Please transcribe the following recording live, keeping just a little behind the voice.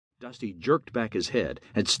Dusty jerked back his head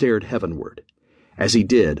and stared heavenward. As he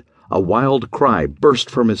did, a wild cry burst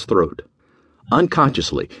from his throat.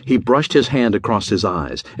 Unconsciously, he brushed his hand across his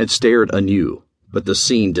eyes and stared anew, but the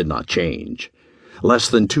scene did not change. Less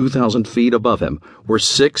than 2,000 feet above him were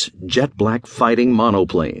 6 jet-black fighting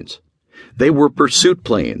monoplanes. They were pursuit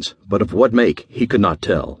planes, but of what make he could not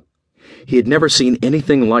tell. He had never seen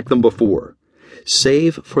anything like them before.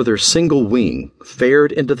 Save for their single wing,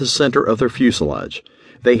 fared into the center of their fuselage,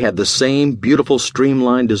 they had the same beautiful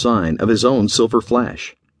streamlined design of his own Silver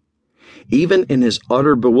Flash. Even in his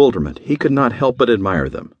utter bewilderment, he could not help but admire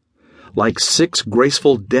them. Like 6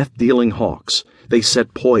 graceful death-dealing hawks, they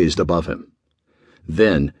sat poised above him.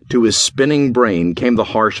 Then, to his spinning brain came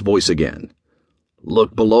the harsh voice again.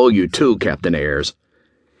 "Look below you, too, Captain Ayres."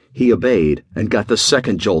 He obeyed and got the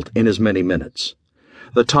second jolt in as many minutes.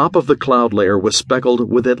 The top of the cloud layer was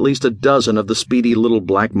speckled with at least a dozen of the speedy little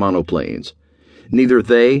black monoplanes. Neither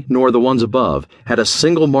they nor the ones above had a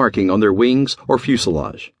single marking on their wings or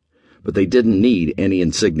fuselage. But they didn't need any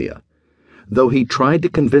insignia. Though he tried to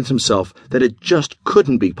convince himself that it just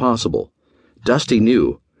couldn't be possible, Dusty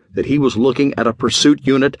knew that he was looking at a pursuit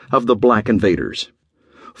unit of the Black Invaders.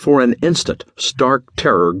 For an instant, stark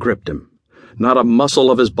terror gripped him. Not a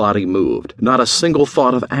muscle of his body moved. Not a single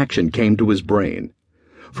thought of action came to his brain.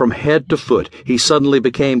 From head to foot, he suddenly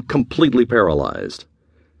became completely paralyzed.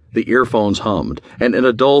 The earphones hummed, and in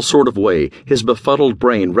a dull sort of way, his befuddled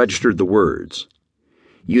brain registered the words.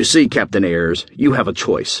 "You see, Captain Ayres, you have a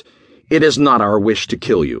choice. It is not our wish to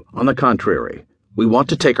kill you. On the contrary, we want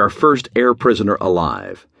to take our first air prisoner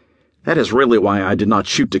alive. That is really why I did not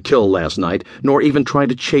shoot to kill last night, nor even try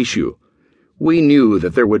to chase you. We knew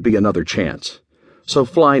that there would be another chance. So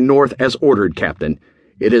fly north as ordered, Captain.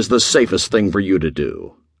 It is the safest thing for you to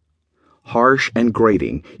do." Harsh and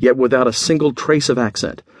grating, yet without a single trace of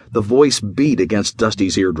accent, the voice beat against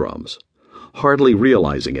Dusty's eardrums. Hardly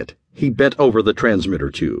realizing it, he bent over the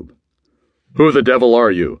transmitter tube. "Who the devil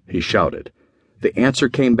are you?" he shouted. The answer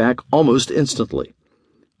came back almost instantly.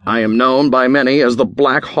 "I am known by many as the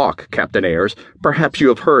Black Hawk, Captain Ayres. Perhaps you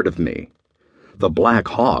have heard of me." The Black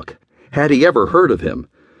Hawk? Had he ever heard of him?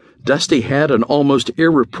 Dusty had an almost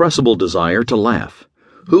irrepressible desire to laugh.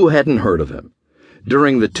 Who hadn't heard of him?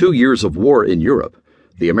 During the 2 years of war in Europe,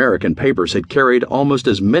 the American papers had carried almost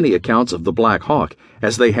as many accounts of the Black Hawk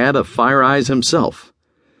as they had of Fire Eyes himself.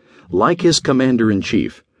 Like his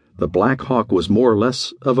commander-in-chief, the Black Hawk was more or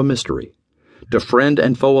less of a mystery. To friend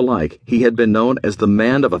and foe alike, he had been known as the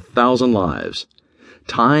man of 1,000 lives.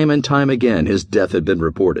 Time and time again his death had been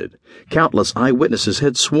reported. Countless eyewitnesses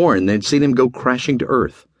had sworn they'd seen him go crashing to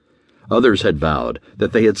earth. Others had vowed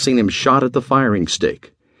that they had seen him shot at the firing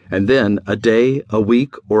stake, and then, a day, a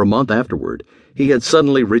week, or a month afterward, he had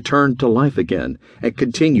suddenly returned to life again and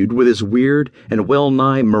continued with his weird and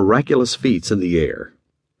well-nigh miraculous feats in the air.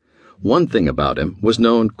 One thing about him was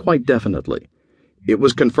known quite definitely. It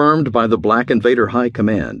was confirmed by the Black Invader High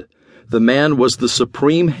Command. The man was the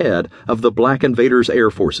supreme head of the Black Invaders'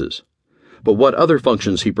 air forces. But what other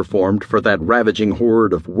functions he performed for that ravaging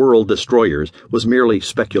horde of world destroyers was merely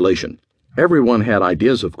speculation. Everyone had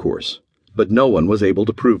ideas, of course, but no one was able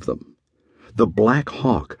to prove them. The Black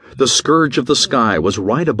Hawk, the scourge of the sky, was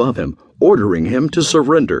right above him, ordering him to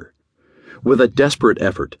surrender. With a desperate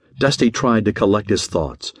effort, Dusty tried to collect his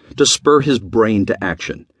thoughts, to spur his brain to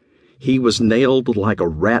action. He was nailed like a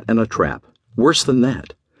rat in a trap. Worse than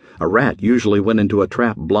that. A rat usually went into a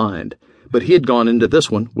trap blind, but he had gone into this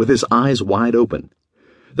one with his eyes wide open.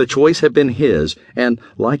 The choice had been his, and,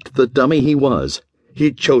 like the dummy he was,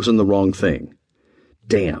 he'd chosen the wrong thing.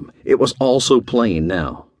 Damn, it was all so plain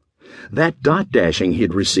now. That dot dashing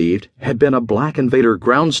he'd received had been a Black Invader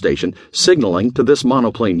ground station signaling to this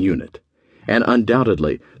monoplane unit. And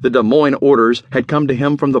undoubtedly, the Des Moines orders had come to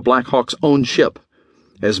him from the Black Hawk's own ship.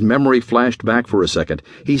 As memory flashed back for a second,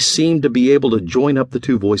 he seemed to be able to join up the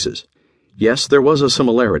two voices. Yes, there was a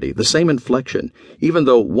similarity, the same inflection, even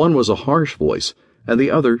though one was a harsh voice and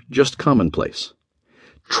the other just commonplace.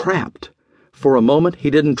 Trapped! For a moment, he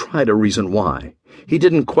didn't try to reason why. He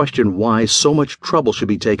didn't question why so much trouble should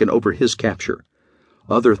be taken over his capture.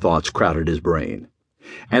 Other thoughts crowded his brain.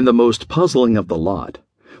 And the most puzzling of the lot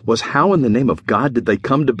was how in the name of God did they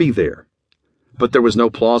come to be there? But there was no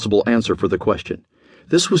plausible answer for the question.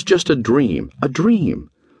 This was just a dream, a dream.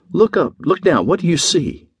 Look up, look down, what do you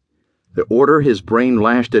see? The order his brain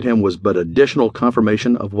lashed at him was but additional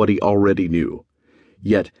confirmation of what he already knew.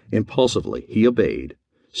 Yet, impulsively, he obeyed,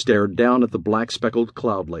 stared down at the black speckled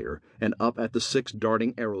cloud layer and up at the 6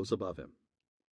 darting arrows above him.